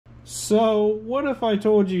So, what if I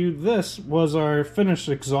told you this was our finished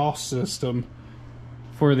exhaust system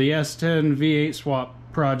for the S10 V8 swap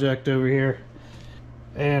project over here?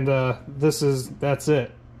 And that's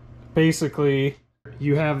it. Basically,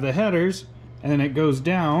 you have the headers, and then it goes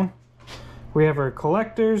down. We have our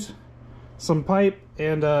collectors, some pipe,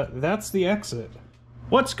 and that's the exit.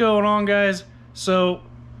 What's going on, guys? So,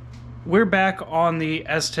 we're back on the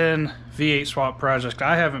S10 V8 swap project.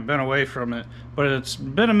 I haven't been away from it, but it's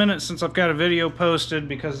been a minute since I've got a video posted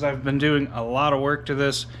because I've been doing a lot of work to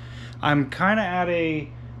this. I'm kind of at a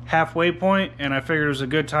halfway point, and I figured it was a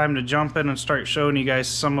good time to jump in and start showing you guys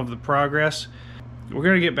some of the progress. We're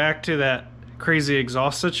going to get back to that crazy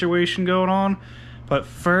exhaust situation going on, but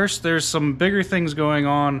first there's some bigger things going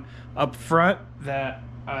on up front that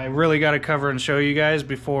I really got to cover and show you guys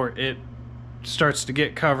before it starts to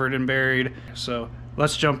get covered and buried. So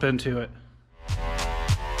let's jump into it.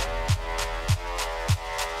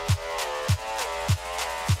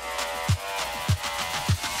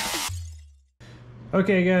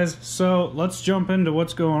 Okay guys, so let's jump into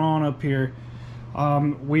what's going on up here.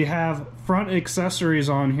 We have front accessories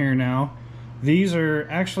on here now. These are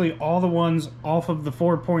actually all the ones off of the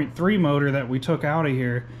 4.3 motor that we took out of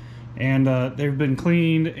here, and they've been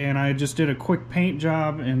cleaned, and I just did a quick paint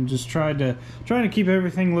job and just trying to keep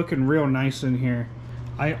everything looking real nice in here.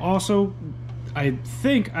 I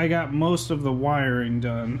think I got most of the wiring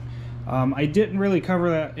done. I didn't really cover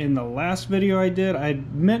that in the last video I did. I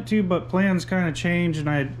meant to, but plans kind of changed,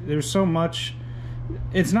 and there's so much.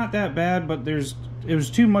 It's not that bad, but it was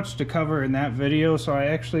too much to cover in that video, so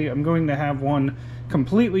I'm going to have one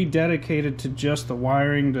completely dedicated to just the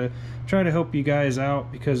wiring to try to help you guys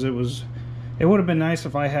out, because it would have been nice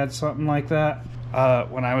if I had something like that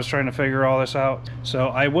when I was trying to figure all this out. So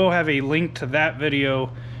I will have a link to that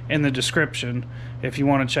video in the description if you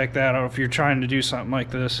want to check that out if you're trying to do something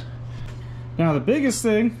like this. Now the biggest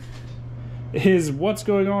thing is what's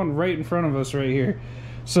going on right in front of us right here.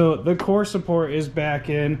 So the core support is back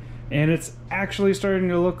in, and it's actually starting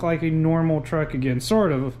to look like a normal truck again,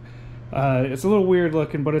 sort of. It's a little weird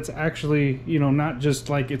looking, but it's actually, you know, not just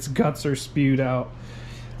like its guts are spewed out.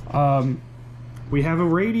 We have a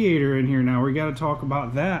radiator in here now. We got to talk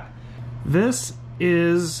about that. This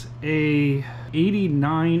is a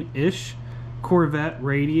 89-ish Corvette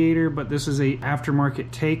radiator, but this is a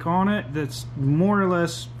aftermarket take on it that's more or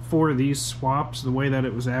less for these swaps, the way that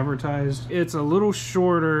it was advertised. It's a little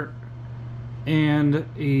shorter and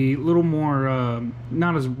a little more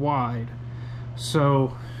not as wide.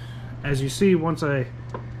 So as you see, once I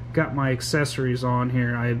got my accessories on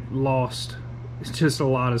here, I lost just a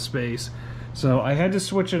lot of space, so I had to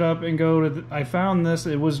switch it up and go to I found this.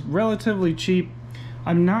 It was relatively cheap.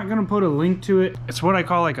 I'm not gonna put a link to it. It's what I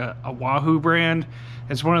call like a Wahoo brand.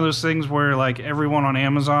 It's one of those things where like everyone on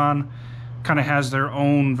Amazon kind of has their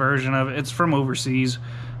own version of it. It's from overseas,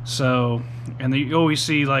 so, and you always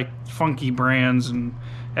see like funky brands and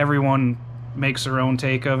everyone makes their own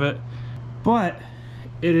take of it. But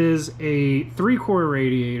it is a 3-core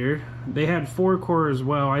radiator. They had 4-core as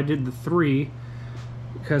well. I did the 3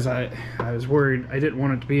 because I was worried. I didn't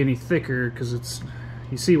want it to be any thicker because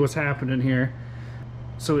you see what's happening here.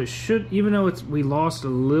 So it should, even though we lost a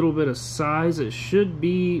little bit of size, it should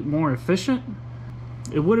be more efficient.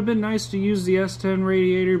 It would have been nice to use the S10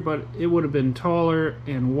 radiator, but it would have been taller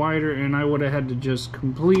and wider, and I would have had to just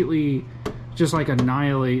completely like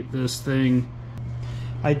annihilate this thing.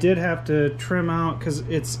 I did have to trim out because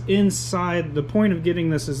it's inside. The point of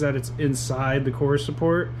getting this is that it's inside the core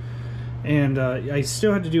support, and I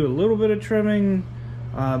still had to do a little bit of trimming,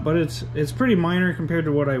 but it's pretty minor compared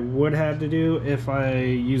to what I would have to do if I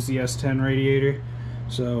use the S10 radiator.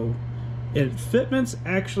 So fitment's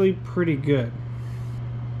actually pretty good,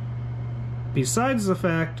 besides the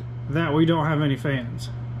fact that we don't have any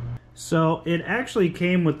fans. So it actually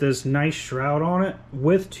came with this nice shroud on it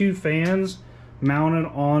with 2 fans mounted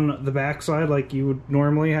on the backside like you would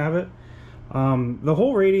normally have it. The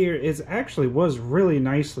whole radiator was really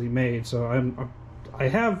nicely made, so I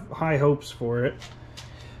have high hopes for it.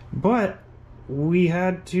 But we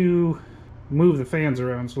had to move the fans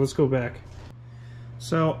around, so let's go back.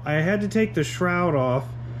 So I had to take the shroud off,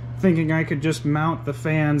 thinking I could just mount the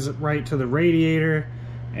fans right to the radiator,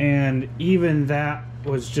 and even that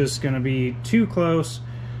was just going to be too close.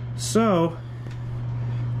 So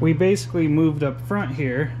we basically moved up front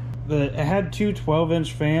here. It had 2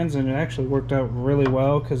 12-inch fans, and it actually worked out really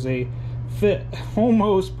well because they fit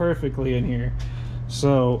almost perfectly in here.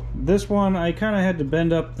 So this one, I kind of had to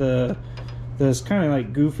bend up this kind of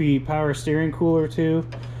like goofy power steering cooler too,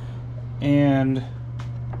 and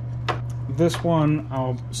this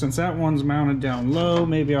one, since that one's mounted down low,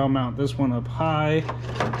 maybe I'll mount this one up high,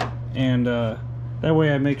 and that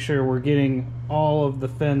way I make sure we're getting all of the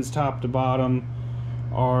fins top to bottom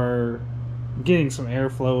are getting some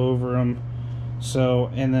airflow over them. So,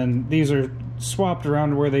 and then these are swapped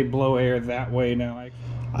around to where they blow air that way now.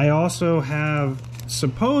 I also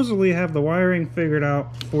supposedly have the wiring figured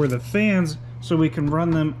out for the fans so we can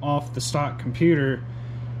run them off the stock computer.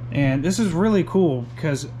 And this is really cool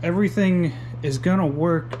because everything is gonna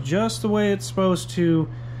work just the way it's supposed to.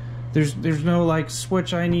 There's no like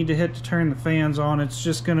switch I need to hit to turn the fans on. It's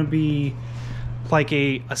just gonna be like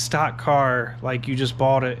a stock car, like you just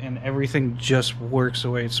bought it, and everything just works the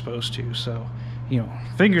way it's supposed to. So, you know,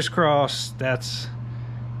 fingers crossed. That's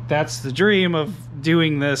the dream of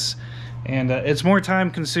doing this, and it's more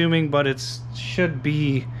time consuming, but it should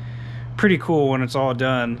be pretty cool when it's all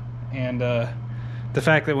done. And the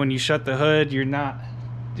fact that when you shut the hood, you're not,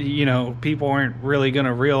 you know, people aren't really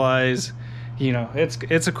gonna realize, you know,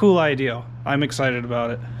 it's a cool idea. I'm excited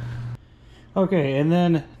about it. Okay, and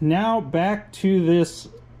then now back to this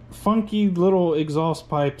funky little exhaust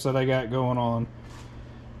pipes that I got going on.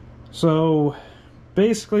 So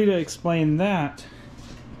basically, to explain that,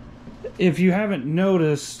 if you haven't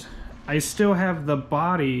noticed, I still have the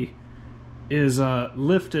body is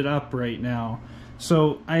lifted up right now.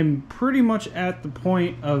 So I'm pretty much at the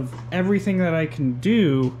point of everything that I can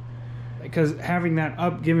do, because having that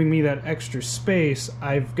up, giving me that extra space,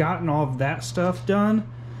 I've gotten all of that stuff done.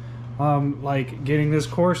 Like getting this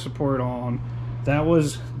core support on, that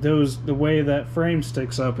was the way that frame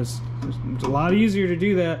sticks up. It's a lot easier to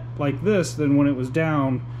do that like this than when it was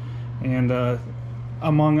down. And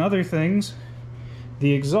among other things,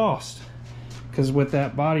 the exhaust, because with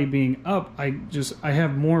that body being up, I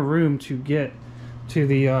have more room to get to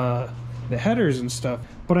the headers and stuff.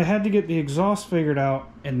 But I had to get the exhaust figured out,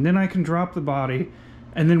 and then I can drop the body,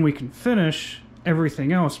 and then we can finish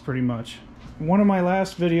everything else pretty much. One of my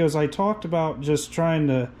last videos, I talked about just trying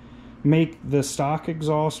to make the stock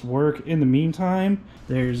exhaust work. In the meantime,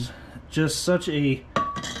 there's just such a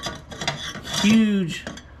huge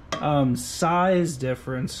size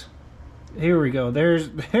difference. Here we go. There's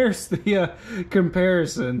the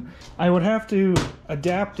comparison. I would have to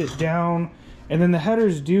adapt it down, and then the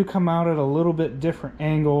headers do come out at a little bit different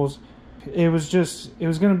angles. It was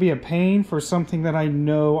going to be a pain for something that I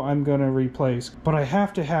know I'm going to replace. But I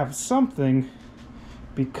have to have something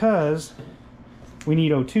because we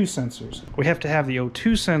need O2 sensors. We have to have the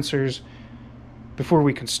O2 sensors before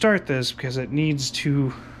we can start this, because it needs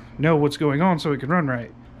to know what's going on so it can run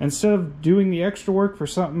right. Instead of doing the extra work for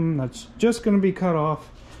something that's just going to be cut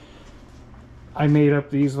off, I made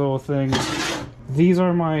up these little things. These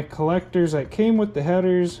are my collectors that came with the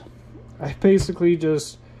headers. I basically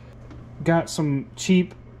just got some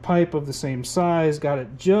cheap pipe of the same size, got it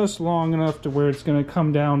just long enough to where it's going to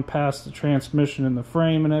come down past the transmission and the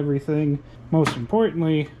frame and everything. Most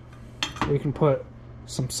importantly, we can put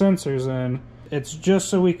some sensors in. It's just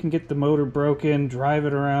so we can get the motor broken, drive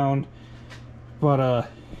it around, but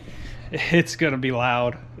it's going to be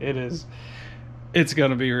loud. It's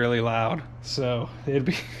going to be really loud. So it'd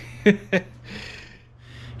be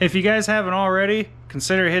if you guys haven't already,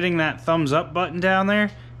 consider hitting that thumbs up button down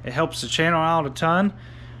there. It helps the channel out a ton.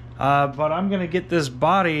 But I'm going to get this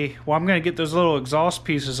body, well, I'm going to get those little exhaust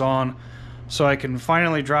pieces on so I can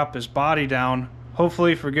finally drop this body down,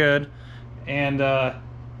 hopefully for good. And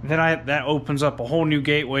then that opens up a whole new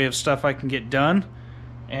gateway of stuff I can get done.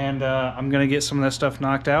 And I'm going to get some of that stuff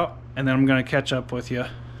knocked out, and then I'm going to catch up with you.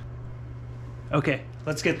 Okay,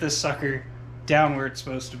 let's get this sucker down where it's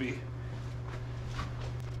supposed to be.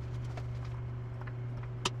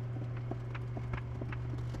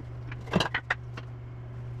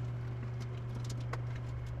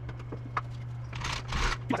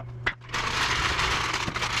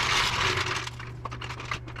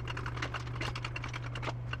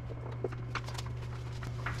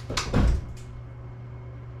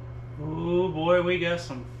 Oh boy, we got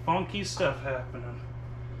some funky stuff happening.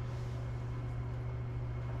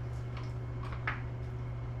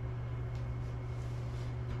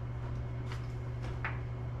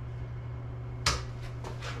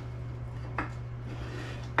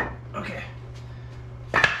 Okay.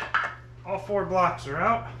 All 4 blocks are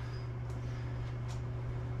out.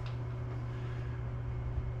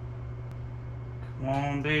 Come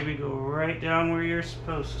on, baby, go right down where you're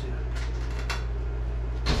supposed to.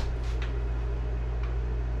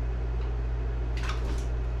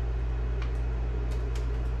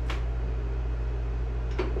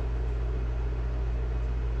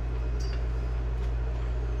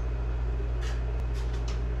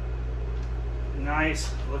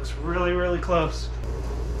 Nice. Looks really, really close.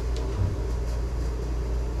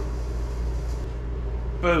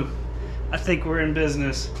 Boom. I think we're in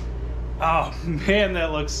business. Oh man,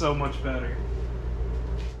 that looks so much better.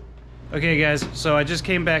 Okay guys, so I just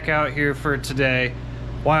came back out here for today.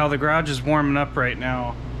 While the garage is warming up right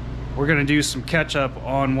now, we're gonna do some catch up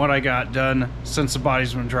on what I got done since the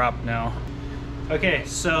body's been dropped now. Okay,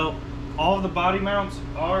 so all of the body mounts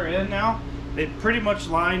are in now. They pretty much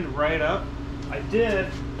lined right up. I did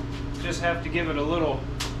just have to give it a little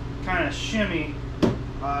kind of shimmy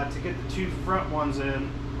to get the two front ones in,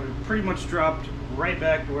 but it pretty much dropped right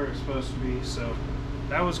back to where it's supposed to be, so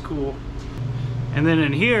that was cool. And then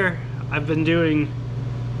in here, I've been doing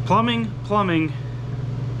plumbing,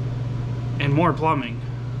 and more plumbing.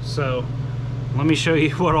 So let me show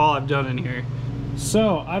you what all I've done in here.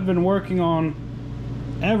 So I've been working on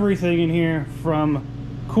everything in here, from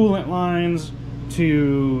coolant lines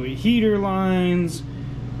to heater lines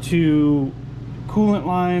to coolant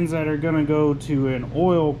lines that are gonna go to an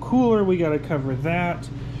oil cooler. We gotta cover that.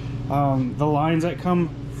 The lines that come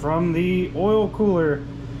from the oil cooler,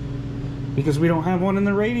 because we don't have one in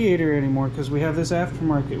the radiator anymore because we have this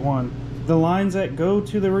aftermarket one. The lines that go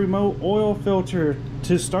to the remote oil filter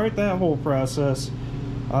to start that whole process.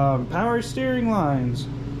 Power steering lines,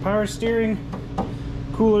 power steering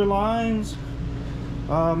cooler lines.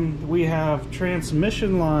 We have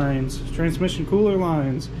transmission lines, transmission cooler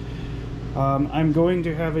lines. I'm going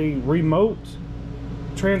to have a remote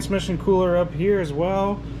transmission cooler up here as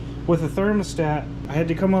well with a thermostat. I had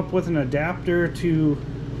to come up with an adapter to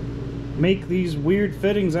make these weird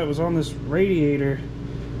fittings that was on this radiator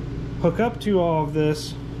hook up to all of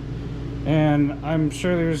this, and I'm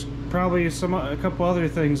sure there's probably a couple other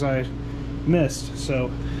things I missed.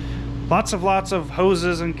 So lots of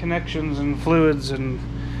hoses and connections and fluids, and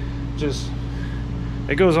just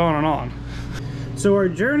it goes on and on. So our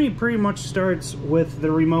journey pretty much starts with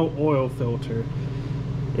the remote oil filter.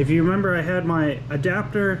 If you remember, I had my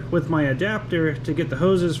adapter with my adapter to get the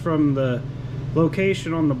hoses from the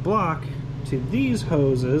location on the block to these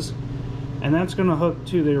hoses, and that's going to hook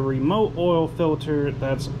to the remote oil filter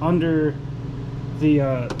that's under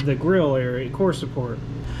the grill area, core support.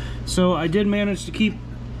 So I did manage to keep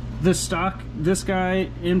this guy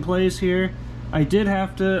in place here. I did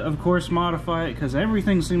have to, of course, modify it because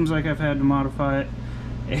everything seems like I've had to modify it,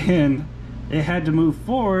 and it had to move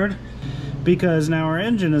forward because now our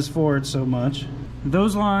engine is forward so much.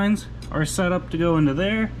 Those lines are set up to go into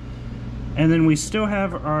there, and then we still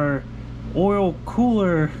have our oil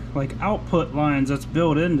cooler like output lines that's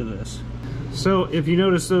built into this. So if you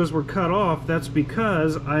notice those were cut off, that's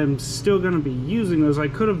because I'm still going to be using those. I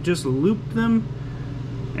could have just looped them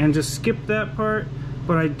and just skipped that part,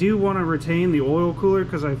 but I do want to retain the oil cooler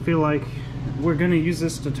because I feel like we're going to use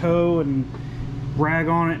this to tow and rag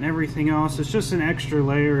on it and everything else. It's just an extra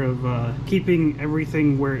layer of keeping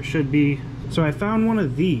everything where it should be. So I found one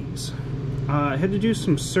of these. I had to do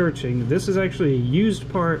some searching. This is actually a used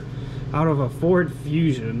part out of a Ford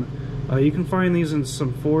Fusion. You can find these in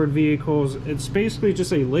some Ford vehicles. It's basically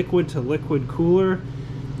just a liquid to liquid cooler.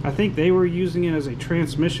 I think they were using it as a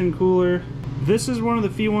transmission cooler. This is one of the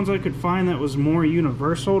few ones I could find that was more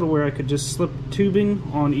universal, to where I could just slip tubing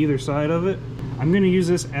on either side of it. I'm going to use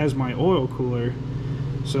this as my oil cooler.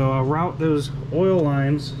 So I'll route those oil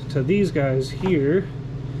lines to these guys here,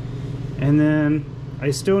 and then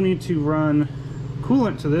I still need to run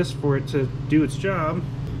coolant to this for it to do its job.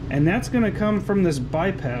 And that's going to come from this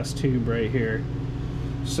bypass tube right here.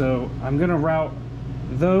 So I'm going to route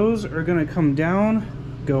those, are going to come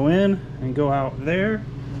down, go in, and go out there,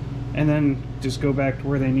 and then just go back to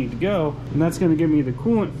where they need to go. And that's going to give me the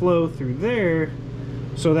coolant flow through there,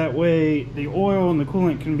 so that way the oil and the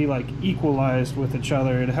coolant can be like equalized with each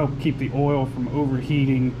other to help keep the oil from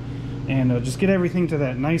overheating, and just get everything to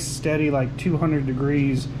that nice steady like 200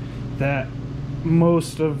 degrees that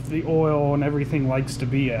most of the oil and everything likes to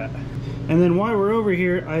be at. And then while we're over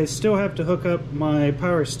here, I still have to hook up my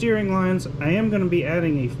power steering lines. I am going to be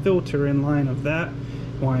adding a filter in line of that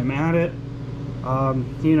while I'm at it.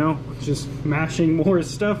 You know, just mashing more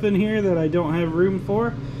stuff in here that I don't have room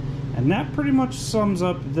for. And that pretty much sums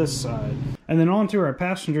up this side. And then on to our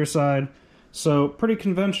passenger side. So pretty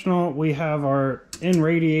conventional. We have our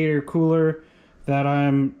in-radiator cooler that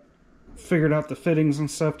I'm figured out the fittings and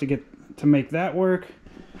stuff to make that work.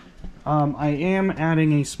 I am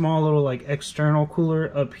adding a small little like external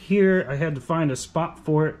cooler up here. I had to find a spot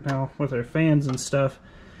for it now with our fans and stuff.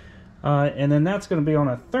 And then that's going to be on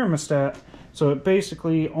a thermostat, so it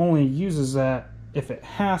basically only uses that if it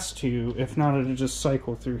has to. If not, it'll just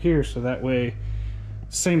cycle through here, so that way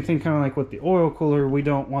Same thing kind of like with the oil cooler. We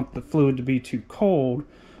don't want the fluid to be too cold,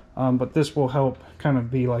 but this will help kind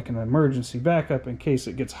of be like an emergency backup in case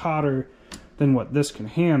it gets hotter than what this can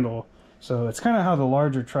handle. So it's kind of how the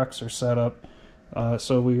larger trucks are set up.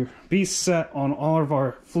 So we be set on all of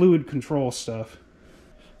our fluid control stuff.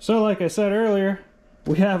 So like I said earlier,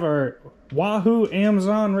 we have our Wahoo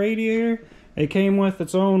Amazon radiator. It came with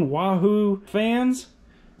its own Wahoo fans,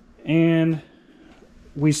 and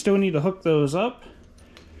we still need to hook those up.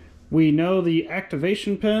 We know the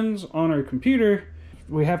activation pins on our computer.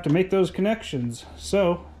 We have to make those connections.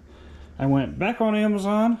 So I went back on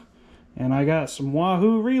Amazon and I got some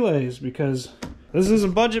Wahoo relays because this is a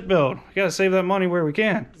budget build. We gotta save that money where we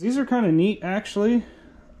can. These are kind of neat, actually.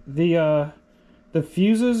 The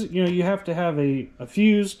fuses, you know, you have to have a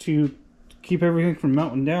fuse to keep everything from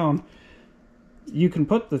melting down. You can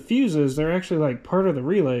put the fuses, they're actually like part of the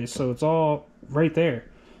relay, so it's all right there.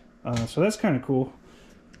 So that's kind of cool.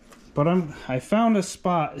 But I found a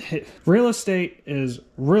spot. Real estate is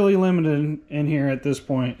really limited in here at this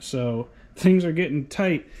point, so things are getting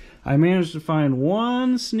tight. I managed to find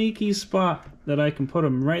one sneaky spot that I can put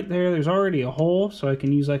them right there. There's already a hole, so I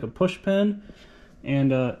can use like a push pin,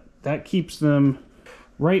 and that keeps them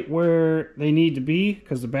right where they need to be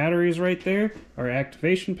because the battery is right there. Our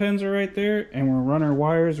activation pins are right there, and we'll run our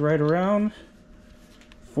wires right around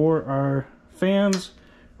for our fans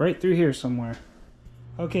right through here somewhere.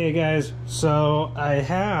 Okay guys, so I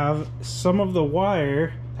have some of the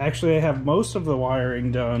wire, actually I have most of the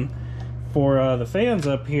wiring done for the fans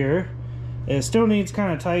up here. It still needs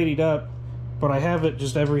kind of tidied up, but I have it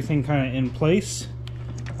just everything kind of in place.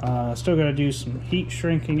 Still got to do some heat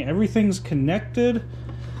shrinking. Everything's connected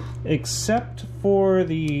except for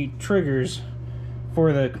the triggers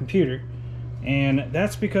for the computer, and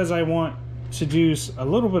that's because I want to do a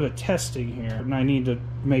little bit of testing here, and I need to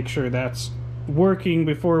make sure that's working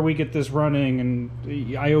before we get this running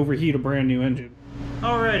and I overheat a brand new engine.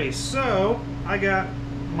 Alrighty, so I got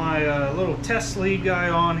my little test lead guy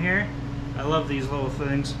on here. I love these little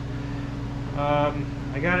things. I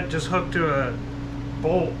got it just hooked to a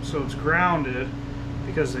bolt so it's grounded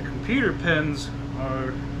because the computer pins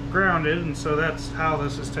are grounded, and so that's how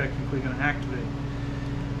this is technically going to activate.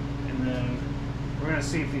 And then we're going to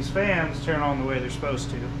see if these fans turn on the way they're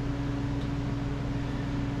supposed to.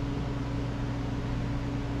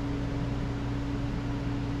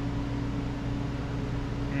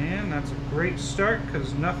 And that's a great start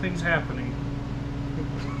because nothing's happening.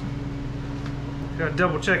 Gotta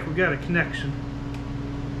double check we got a connection.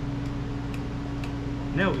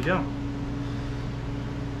 No, we don't.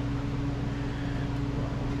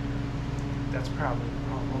 That's probably the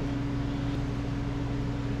problem.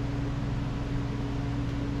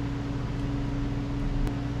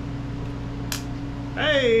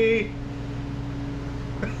 Hey!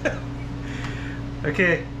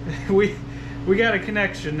 Okay, we got a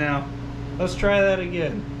connection now. Let's try that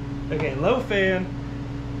again. Okay, low fan.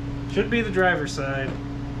 Should be the driver's side.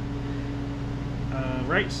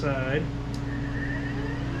 Right side.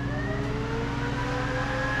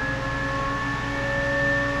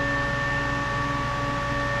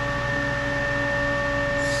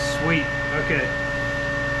 Sweet. Okay.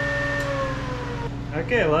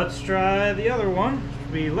 Okay, let's try the other one.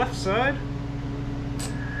 Should be left side.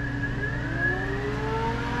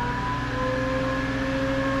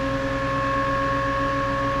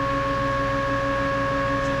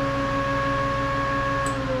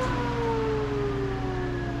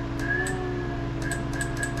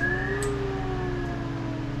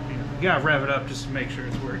 You gotta rev it up just to make sure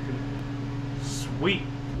it's working. Sweet.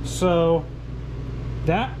 So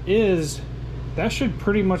that should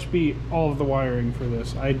pretty much be all of the wiring for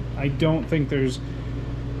this. I don't think there's,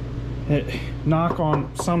 knock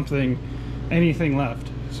on something, anything left.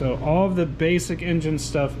 So all of the basic engine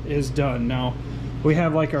stuff is done. Now we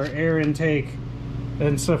have like our air intake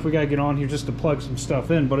and stuff we gotta get on here just to plug some stuff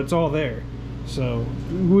in, but it's all there. So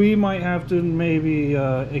we might have to maybe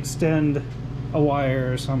extend a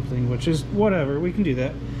wire or something, which is whatever, we can do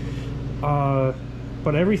that.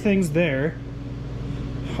 But everything's there.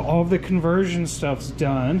 All of the conversion stuff's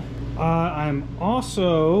done. I'm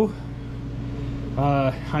also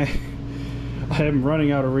I am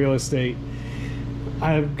running out of real estate.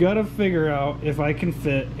 I've got to figure out if I can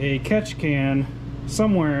fit a catch can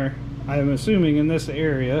somewhere, I'm assuming in this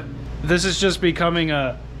area. This is just becoming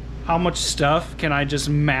a how much stuff can I just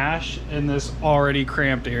mash in this already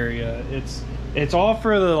cramped area. It's all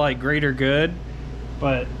for the like greater good,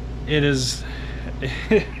 but it is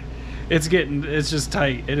it's just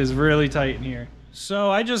tight. It is really tight in here.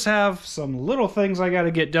 So I just have some little things I got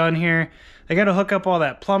to get done here. I got to hook up all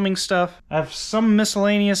that plumbing stuff. I have some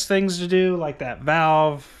miscellaneous things to do, like that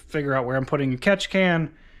valve, figure out where I'm putting a catch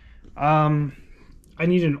can. I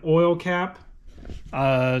need an oil cap.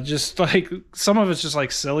 Just like, some of it's just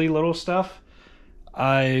like silly little stuff.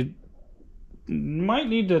 I might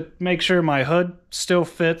need to make sure my hood still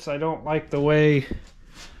fits. I don't like the way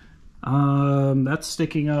that's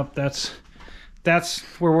sticking up. We'll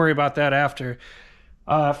worry about that after.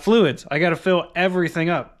 Fluids, I got to fill everything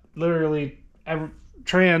up. Literally,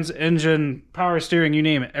 trans, engine, power steering, you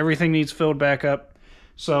name it. Everything needs filled back up.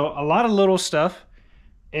 So a lot of little stuff.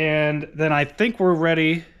 And then I think we're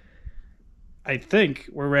ready.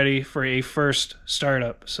 For a first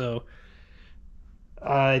startup. So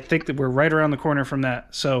I think that we're right around the corner from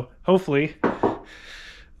that. So hopefully.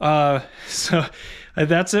 So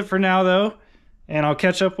that's it for now, though. And I'll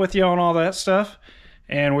catch up with you on all that stuff.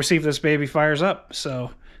 And we'll see if this baby fires up.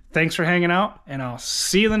 So thanks for hanging out, and I'll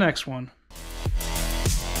see you in the next one.